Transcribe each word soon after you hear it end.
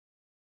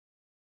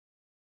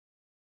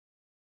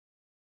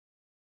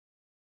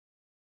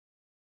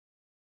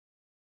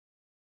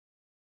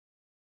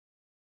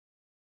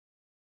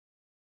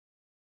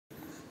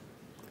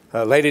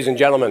Ladies and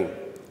gentlemen,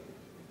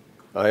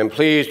 I am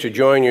pleased to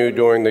join you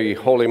during the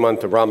holy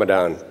month of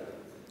Ramadan.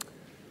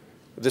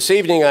 This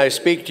evening, I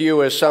speak to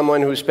you as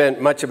someone who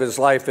spent much of his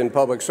life in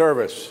public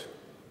service,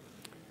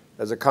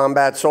 as a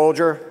combat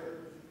soldier,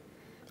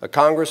 a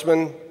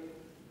congressman,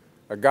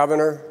 a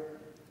governor,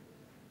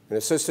 an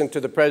assistant to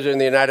the President of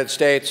the United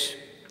States,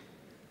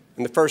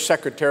 and the first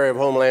Secretary of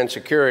Homeland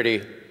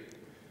Security,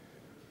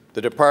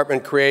 the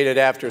department created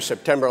after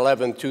September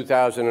 11,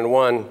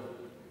 2001,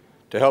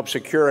 to help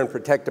secure and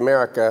protect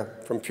America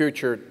from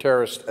future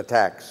terrorist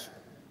attacks.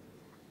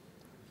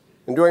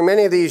 And during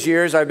many of these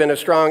years, I've been a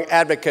strong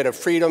advocate of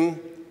freedom,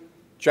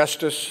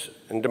 justice,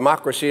 and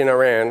democracy in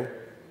Iran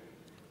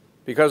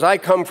because I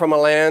come from a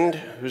land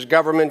whose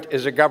government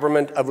is a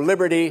government of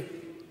liberty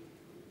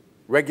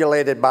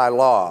regulated by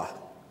law,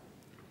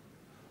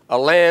 a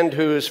land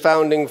whose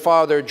founding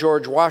father,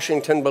 George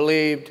Washington,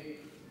 believed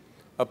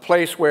a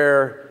place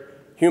where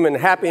human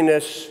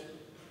happiness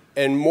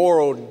and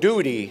moral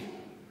duty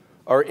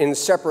are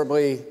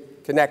inseparably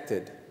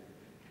connected.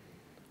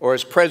 Or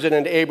as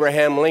President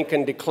Abraham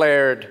Lincoln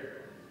declared,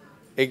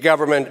 a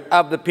government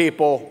of the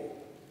people,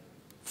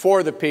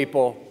 for the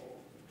people,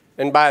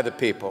 and by the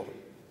people.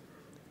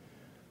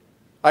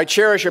 I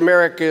cherish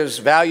America's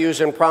values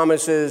and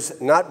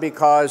promises not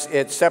because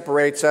it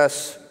separates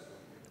us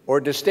or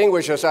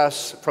distinguishes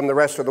us from the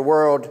rest of the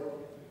world,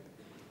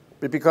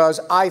 but because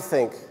I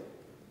think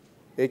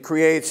it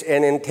creates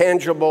an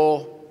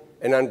intangible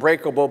and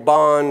unbreakable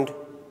bond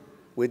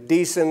with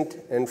decent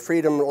and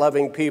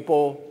freedom-loving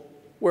people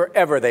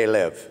wherever they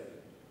live.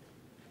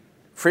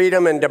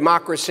 Freedom and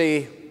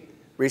democracy,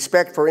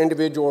 respect for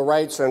individual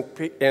rights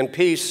and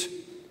peace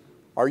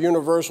are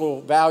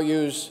universal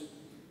values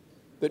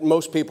that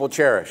most people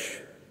cherish.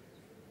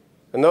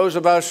 And those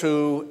of us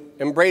who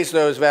embrace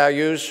those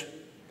values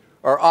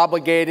are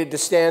obligated to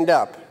stand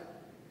up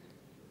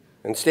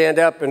and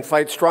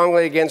fight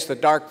strongly against the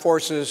dark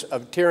forces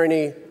of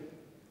tyranny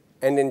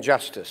and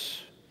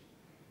injustice.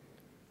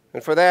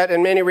 And for that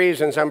and many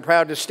reasons, I'm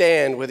proud to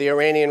stand with the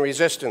Iranian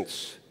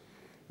resistance,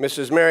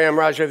 Mrs. Maryam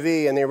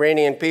Rajavi and the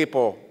Iranian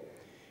people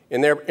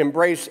in their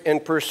embrace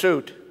and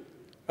pursuit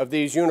of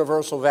these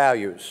universal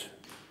values.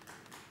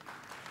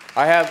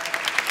 I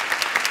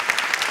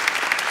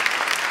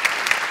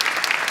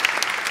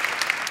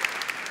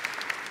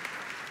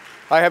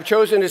have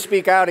chosen to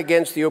speak out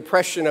against the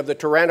oppression of the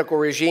tyrannical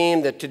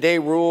regime that today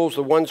rules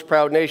the once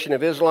proud nation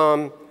of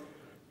Iran,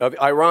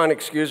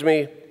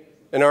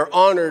 and are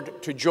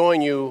honored to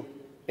join you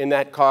in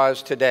that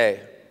cause today.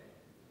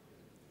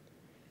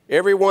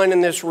 Everyone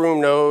in this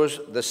room knows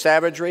the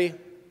savagery,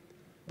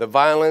 the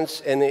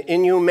violence, and the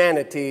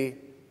inhumanity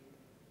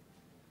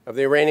of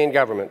the Iranian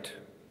government.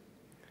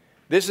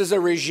 This is a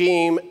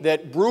regime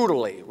that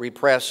brutally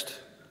repressed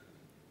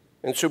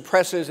and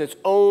suppresses its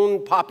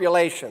own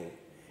population,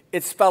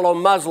 its fellow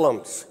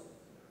Muslims.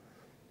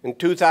 In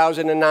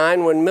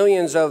 2009, when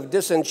millions of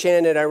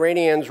disenchanted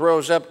Iranians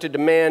rose up to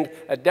demand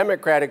a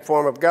democratic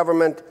form of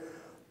government,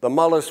 the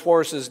mullah's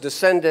forces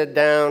descended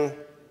down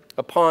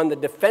upon the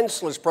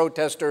defenseless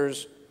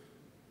protesters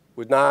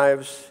with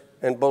knives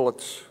and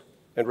bullets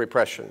and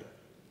repression.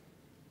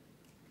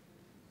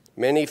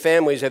 Many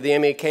families of the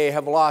MEK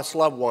have lost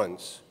loved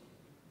ones.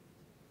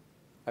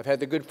 I've had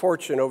the good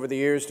fortune over the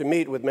years to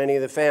meet with many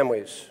of the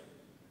families.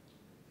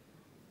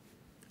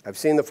 I've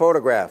seen the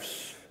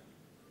photographs.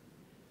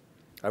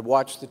 I've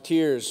watched the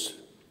tears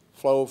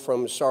flow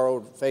from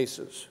sorrowed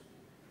faces.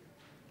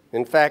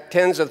 In fact,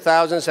 tens of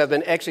thousands have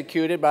been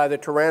executed by the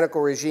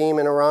tyrannical regime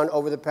in Iran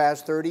over the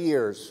past 30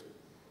 years.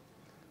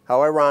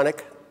 How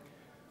ironic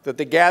that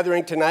the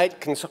gathering tonight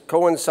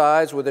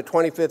coincides with the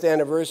 25th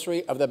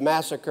anniversary of the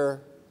massacre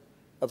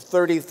of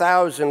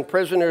 30,000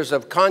 prisoners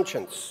of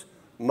conscience,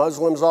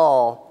 Muslims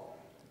all,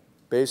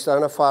 based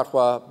on a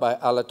fatwa by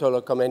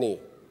Ayatollah Khomeini.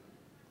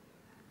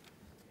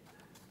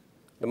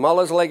 The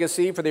mullah's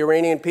legacy for the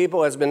Iranian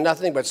people has been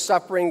nothing but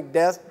suffering,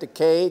 death,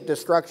 decay,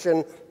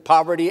 destruction,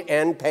 poverty,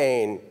 and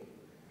pain.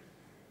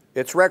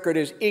 Its record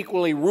is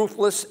equally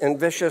ruthless and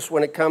vicious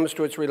when it comes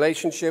to its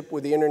relationship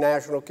with the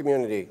international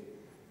community.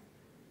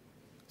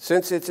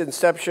 Since its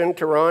inception,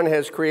 Tehran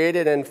has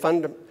created and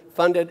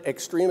funded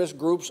extremist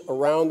groups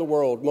around the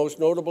world,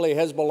 most notably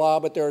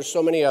Hezbollah, but there are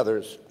so many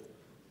others.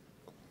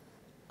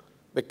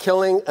 The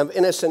killing of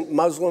innocent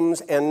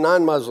Muslims and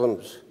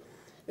non-Muslims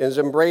is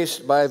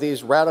embraced by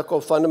these radical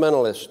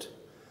fundamentalists.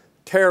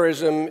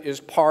 Terrorism is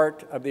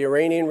part of the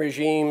Iranian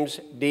regime's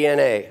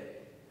DNA.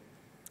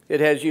 It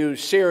has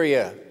used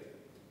Syria,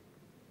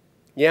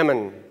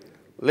 Yemen,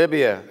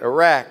 Libya,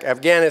 Iraq,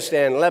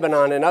 Afghanistan,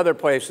 Lebanon, and other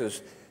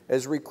places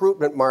as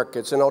recruitment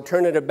markets and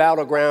alternative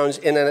battlegrounds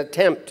in an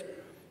attempt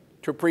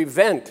to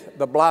prevent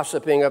the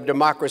blossoming of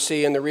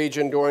democracy in the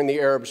region during the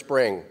Arab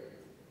Spring.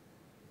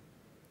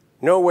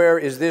 Nowhere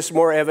is this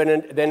more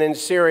evident than in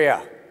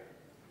Syria,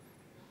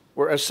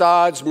 where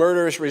Assad's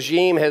murderous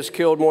regime has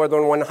killed more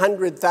than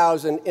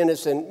 100,000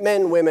 innocent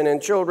men, women,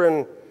 and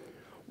children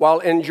while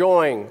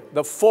enjoying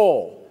the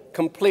full,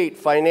 complete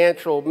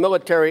financial,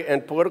 military,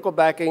 and political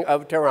backing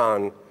of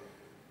Tehran.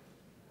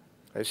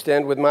 I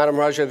stand with Madame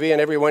Rajavi and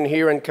everyone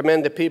here and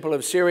commend the people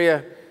of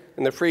Syria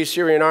and the Free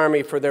Syrian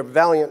Army for their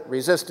valiant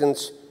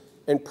resistance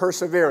and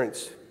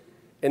perseverance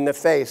in the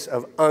face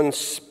of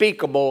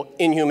unspeakable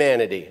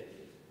inhumanity.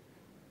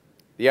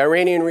 The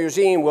Iranian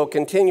regime will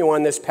continue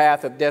on this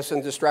path of death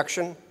and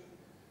destruction.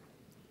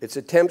 Its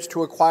attempts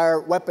to acquire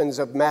weapons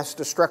of mass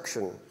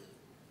destruction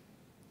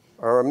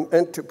are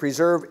meant to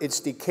preserve its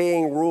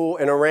decaying rule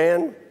in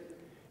Iran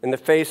in the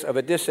face of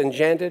a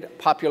disenchanted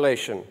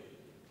population.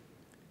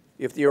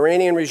 If the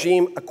Iranian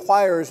regime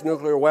acquires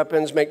nuclear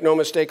weapons, make no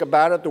mistake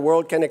about it, the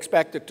world can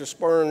expect it to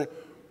spurn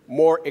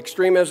more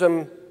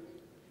extremism,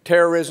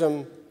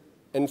 terrorism,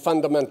 and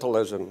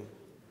fundamentalism.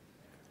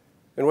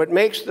 And what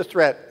makes the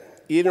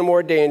threat even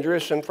more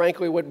dangerous, and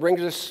frankly what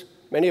brings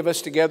many of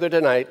us together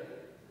tonight,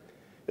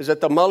 is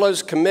that the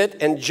mullahs commit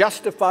and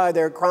justify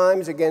their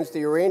crimes against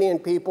the Iranian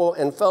people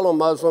and fellow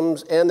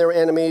Muslims and their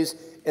enemies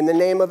in the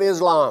name of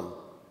Islam.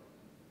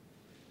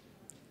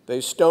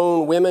 They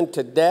stone women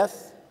to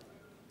death,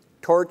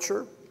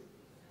 torture,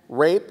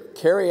 rape,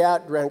 carry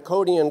out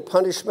draconian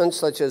punishments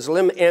such as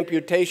limb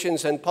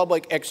amputations and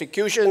public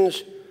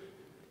executions,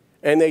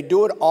 and they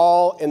do it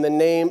all in the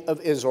name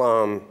of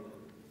Islam.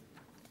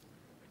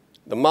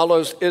 The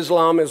mullah's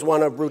Islam is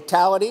one of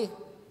brutality,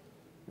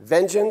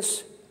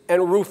 vengeance,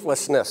 and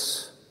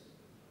ruthlessness.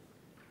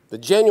 The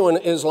genuine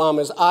Islam,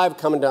 as I've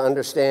come to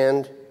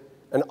understand,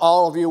 and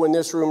all of you in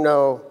this room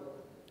know,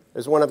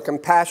 is one of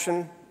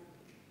compassion,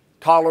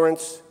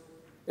 tolerance,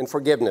 and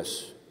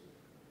forgiveness.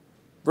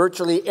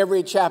 Virtually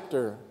every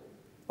chapter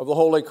of the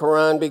Holy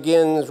Quran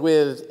begins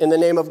with, "In the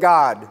name of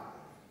God,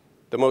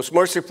 the most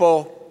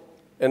merciful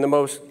and the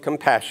most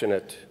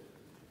compassionate."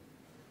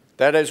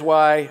 That is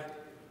why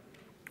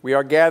we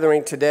are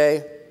gathering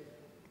today.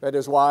 That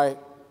is why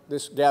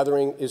this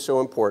gathering is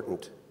so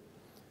important.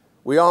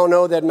 We all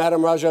know that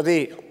Madame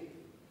Rajavi,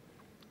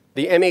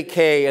 the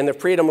MEK, and the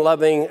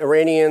freedom-loving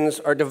Iranians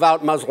are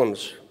devout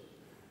Muslims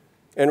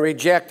and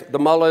reject the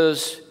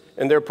mullahs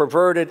and their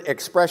perverted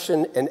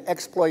expression and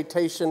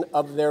exploitation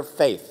of their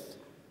faith.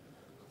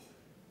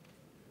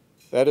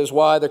 That is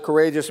why the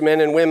courageous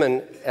men and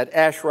women at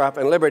Ashraf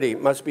and Liberty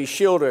must be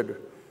shielded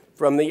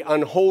from the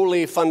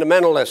unholy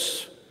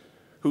fundamentalists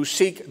who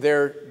seek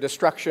their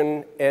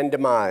destruction and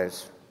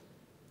demise.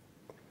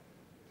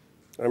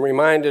 I'm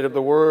reminded of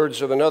the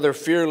words of another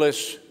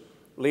fearless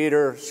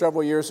leader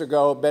several years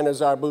ago,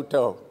 Benazir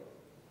Bhutto,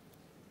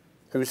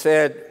 who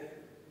said,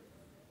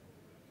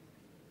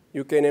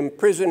 "You can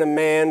imprison a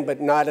man, but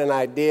not an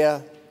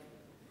idea.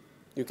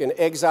 You can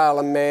exile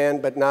a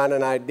man, but not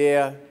an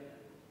idea.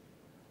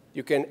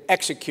 You can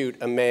execute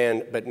a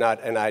man, but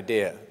not an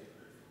idea."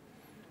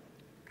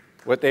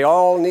 What they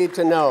all need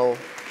to know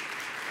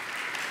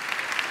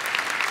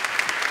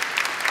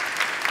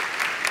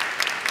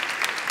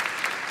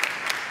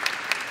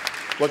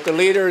what the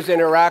leaders in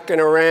Iraq and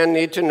Iran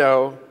need to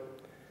know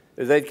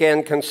is they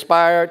can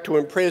conspire to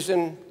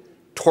imprison,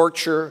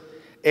 torture,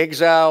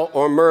 exile,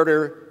 or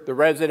murder the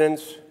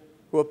residents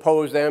who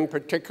oppose them,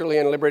 particularly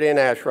in Liberty and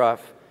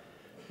Ashraf,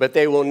 but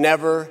they will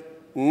never,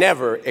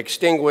 never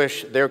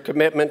extinguish their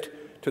commitment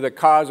to the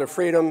cause of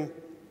freedom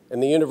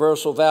and the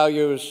universal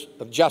values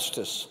of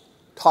justice,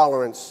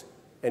 tolerance,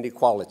 and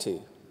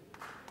equality.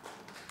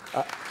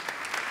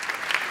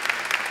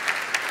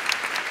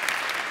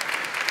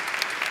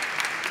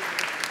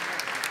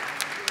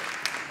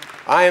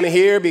 I am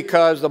here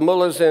because the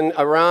mullahs in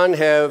Iran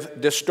have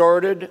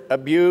distorted,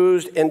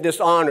 abused, and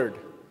dishonored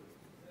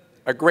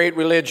a great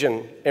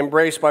religion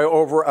embraced by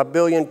over 1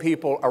 billion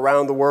people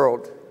around the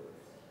world.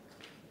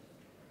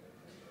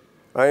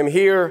 I am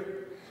here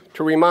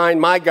to remind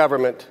my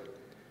government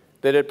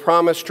that it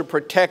promised to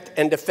protect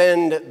and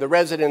defend the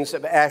residents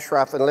of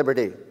Ashraf and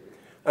Liberty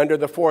under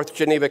the 4th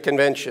Geneva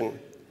Convention,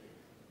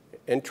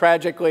 and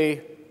tragically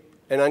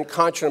and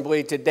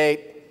unconscionably to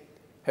date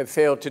have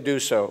failed to do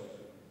so.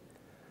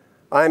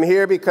 I am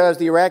here because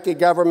the Iraqi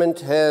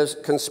government has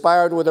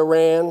conspired with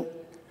Iran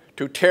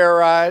to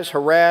terrorize,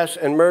 harass,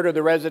 and murder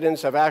the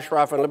residents of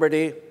Ashraf and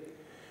Liberty,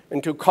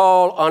 and to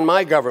call on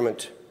my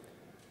government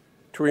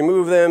to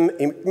remove them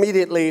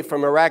immediately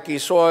from Iraqi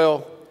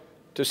soil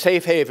to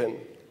safe haven,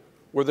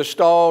 where the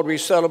stalled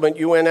resettlement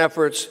UN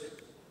efforts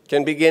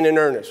can begin in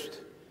earnest.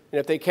 And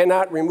if they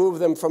cannot remove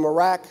them from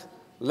Iraq,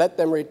 let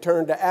them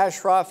return to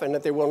Ashraf, and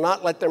if they will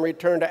not let them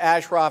return to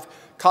Ashraf,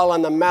 call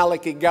on the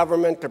Maliki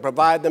government to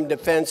provide them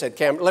defense at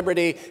Camp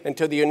Liberty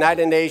until the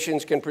United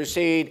Nations can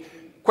proceed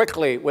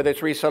quickly with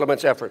its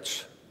resettlement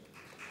efforts.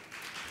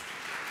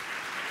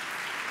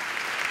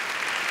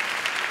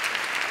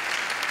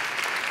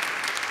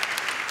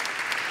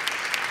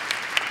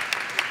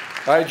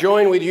 I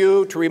join with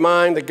you to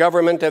remind the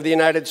government of the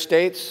United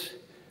States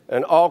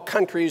and all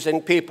countries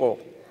and people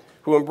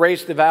who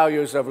embrace the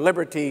values of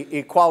liberty,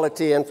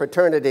 equality, and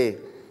fraternity,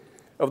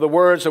 of the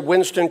words of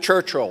Winston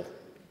Churchill,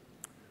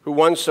 who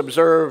once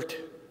observed,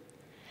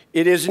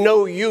 "It is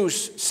no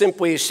use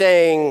simply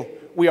saying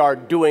we are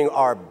doing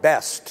our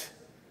best.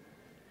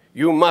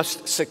 You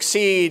must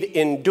succeed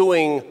in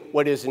doing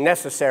what is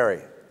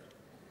necessary."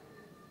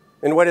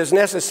 And what is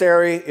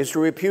necessary is to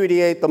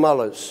repudiate the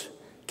mullahs,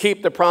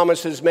 keep the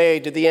promises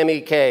made to the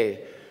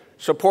MEK,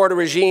 support a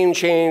regime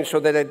change so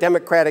that a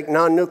democratic,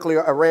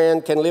 non-nuclear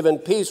Iran can live in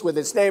peace with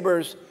its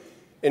neighbors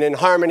and in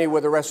harmony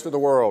with the rest of the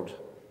world.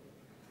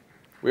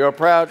 We are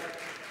proud.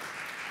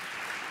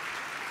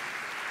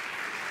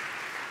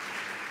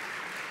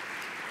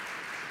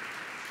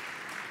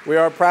 We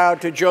are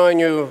proud to join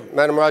you,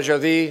 Madam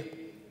Rajavi,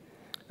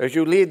 as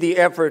you lead the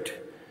effort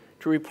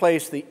to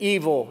replace the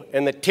evil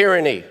and the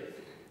tyranny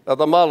of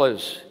the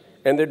mullahs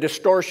and the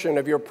distortion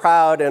of your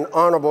proud and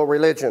honorable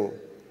religion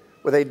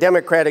with a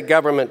democratic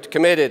government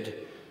committed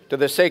to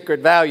the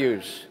sacred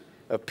values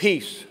of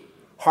peace,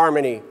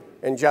 harmony,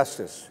 and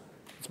justice.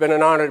 It's been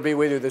an honor to be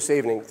with you this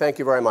evening. Thank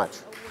you very much.